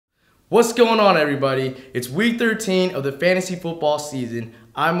What's going on, everybody? It's week 13 of the fantasy football season.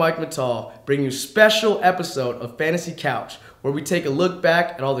 I'm Mike Mital, bringing you a special episode of Fantasy Couch, where we take a look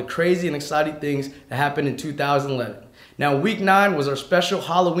back at all the crazy and exciting things that happened in 2011. Now, week 9 was our special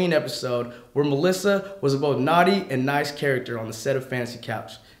Halloween episode, where Melissa was a both naughty and nice character on the set of Fantasy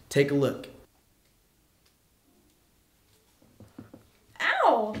Couch. Take a look.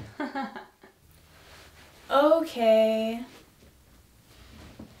 Ow! Okay.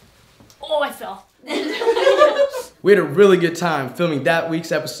 Oh, I fell. We had a really good time filming that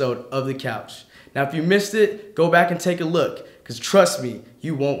week's episode of The Couch. Now, if you missed it, go back and take a look, because trust me,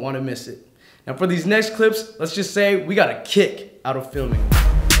 you won't want to miss it. Now, for these next clips, let's just say we got a kick out of filming.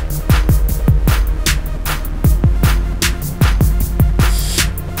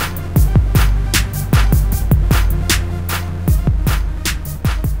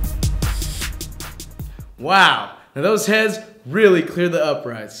 Wow, now those heads really cleared the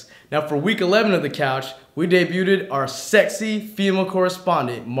uprights. Now for week 11 of The Couch, we debuted our sexy female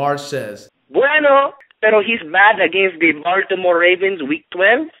correspondent, Marge Says. Bueno, pero he's bad against the Baltimore Ravens week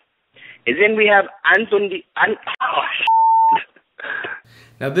 12. And then we have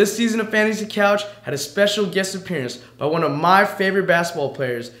Now this season of Fantasy Couch had a special guest appearance by one of my favorite basketball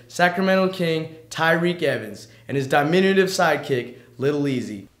players, Sacramento King Tyreke Evans, and his diminutive sidekick, Little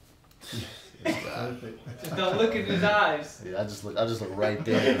Easy. Just don't look in his eyes. Yeah, I just look right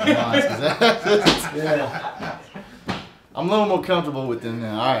there. Yeah. I'm a little more comfortable with them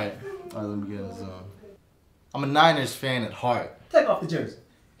now. All right, let me get in the zone. I'm a Niners fan at heart. Take off the jersey.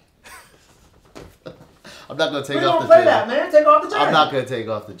 I'm not gonna take We off don't the play jersey. that, man. Take off the jersey. I'm not gonna take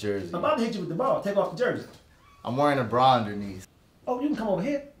off the jersey. I'm about to hit you with the ball. Take off the jersey. I'm wearing a bra underneath. Oh, you can come over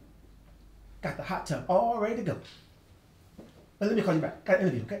here. Got the hot tub all ready to go. But let me call you back. Got an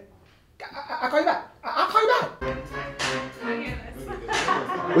interview, okay? I'll call you back. I'll call you back.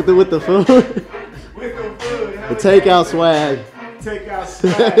 With the food. With the food. The takeout swag. Takeout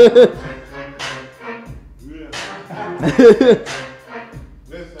swag. Yeah.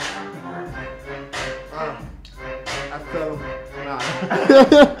 Listen. I fell. Nah.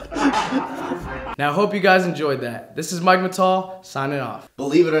 Now I hope you guys enjoyed that. This is Mike Mital, signing off.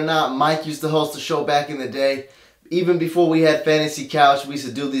 Believe it or not, Mike used to host a show back in the day. Even before we had Fantasy Couch, we used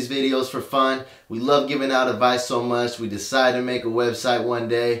to do these videos for fun. We love giving out advice so much. We decided to make a website one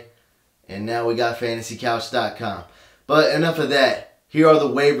day, and now we got fantasycouch.com. But enough of that. Here are the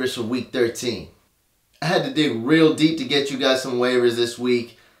waivers for week 13. I had to dig real deep to get you guys some waivers this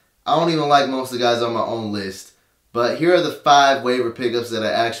week. I don't even like most of the guys on my own list. But here are the 5 waiver pickups that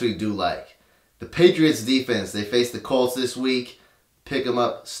I actually do like. The Patriots defense, they face the Colts this week. Pick them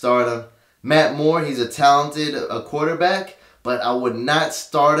up, start them. Matt Moore, he's a talented quarterback, but I would not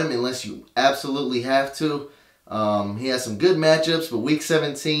start him unless you absolutely have to. He has some good matchups, but week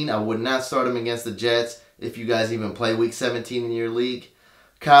 17, I would not start him against the Jets if you guys even play week 17 in your league.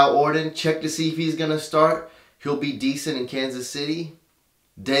 Kyle Orton, check to see if he's going to start. He'll be decent in Kansas City.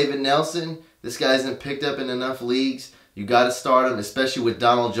 David Nelson, this guy isn't picked up in enough leagues. You got to start him, especially with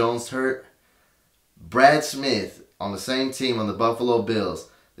Donald Jones hurt. Brad Smith on the same team on the Buffalo Bills.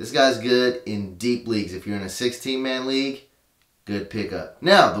 This guy's good in deep leagues. If you're in a 16-man league, good pickup.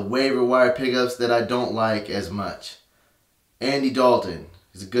 Now, the waiver wire pickups that I don't like as much. Andy Dalton.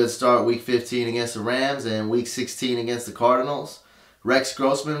 He's a good start week 15 against the Rams and week 16 against the Cardinals. Rex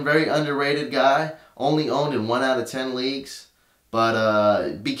Grossman, very underrated guy. Only owned in 1 out of 10 leagues.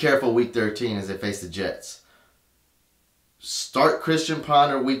 But be careful week 13 as they face the Jets. Start Christian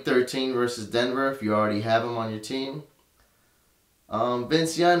Ponder week 13 versus Denver if you already have him on your team.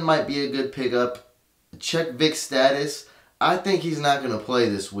 Vince Young might be a good pickup. Check Vic's status. I think he's not going to play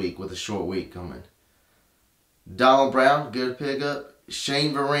this week with a short week coming. Donald Brown, good pickup.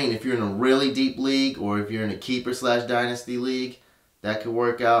 Shane Vereen, if you're in a really deep league or if you're in a keeper/dynasty league, that could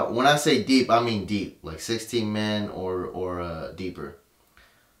work out. When I say deep, I mean deep, like 16-man or deeper.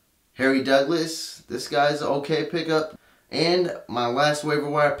 Harry Douglas, this guy's an okay pickup. And my last waiver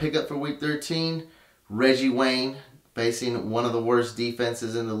wire pickup for week 13, Reggie Wayne, facing one of the worst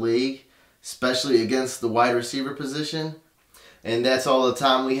defenses in the league, especially against the wide receiver position. And that's all the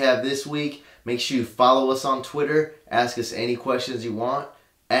time we have this week. Make sure you follow us on Twitter. Ask us any questions you want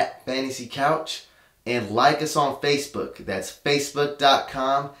at Fantasy Couch. And like us on Facebook. That's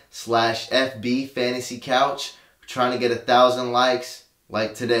facebook.com/FB Fantasy Couch. We're trying to get 1,000 likes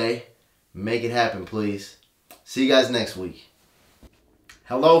like today. Make it happen, please. See you guys next week.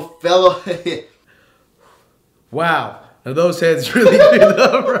 Hello, fellow. Wow, now those heads really cleared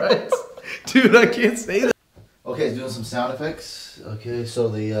the uprights. Dude, I can't say that. Okay, doing some sound effects. Okay, so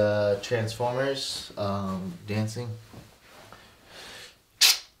the Transformers dancing.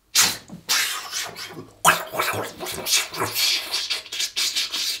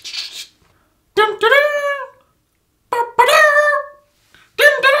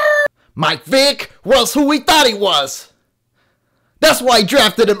 Mike Vick was who we thought he was. That's why he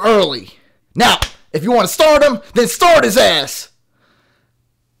drafted him early. Now, if you want to start him, then start his ass.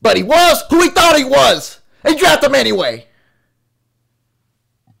 But he was who he thought he was. And draft him anyway.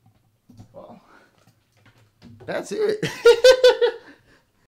 Well, that's it.